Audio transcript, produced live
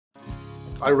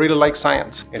I really like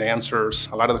science. It answers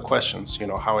a lot of the questions,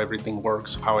 how everything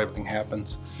works, how everything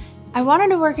happens. I wanted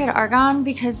to work at Argonne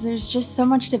because there's just so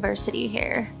much diversity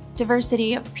here.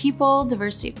 Diversity of people,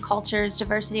 diversity of cultures,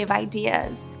 diversity of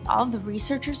ideas. All of the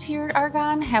researchers here at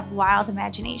Argonne have wild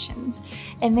imaginations,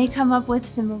 and they come up with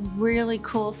some really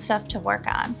cool stuff to work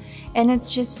on. And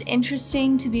it's just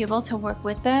interesting to be able to work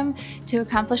with them to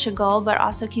accomplish a goal, but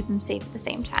also keep them safe at the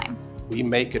same time. We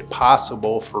make it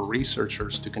possible for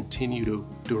researchers to continue to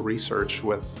do research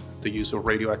with the use of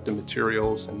radioactive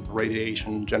materials and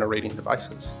radiation-generating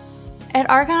devices. At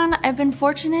Argonne, I've been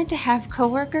fortunate to have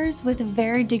coworkers with a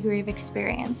varied degree of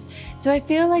experience, so I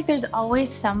feel like there's always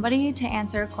somebody to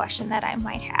answer a question that I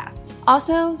might have.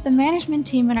 Also, the management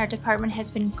team in our department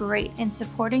has been great in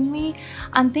supporting me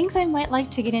on things I might like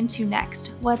to get into next,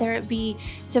 whether it be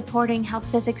supporting health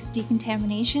physics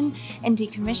decontamination and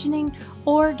decommissioning,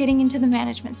 or getting into the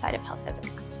management side of health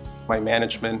physics. My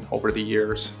management over the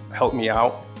years helped me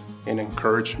out and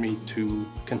encouraged me to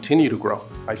continue to grow.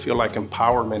 I feel like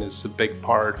empowerment is a big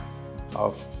part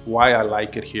of why I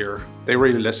like it here. They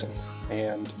really listen,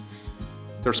 and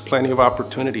there's plenty of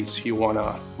opportunities if you want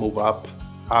to move up.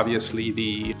 Obviously,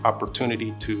 the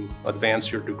opportunity to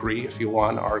advance your degree if you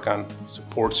want, Argonne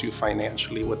supports you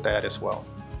financially with that as well.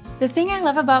 The thing I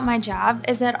love about my job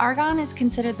is that Argonne is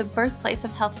considered the birthplace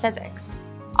of health physics.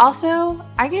 Also,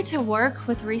 I get to work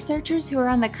with researchers who are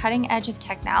on the cutting edge of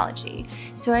technology,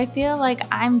 so I feel like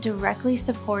I'm directly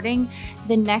supporting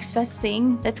the next best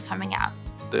thing that's coming out.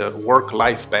 The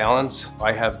work-life balance,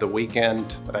 I have the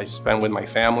weekend that I spend with my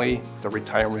family, the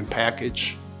retirement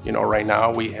package. Right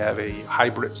now we have a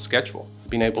hybrid schedule,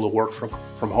 being able to work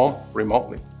from home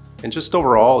remotely. And just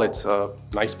overall, it's a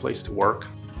nice place to work.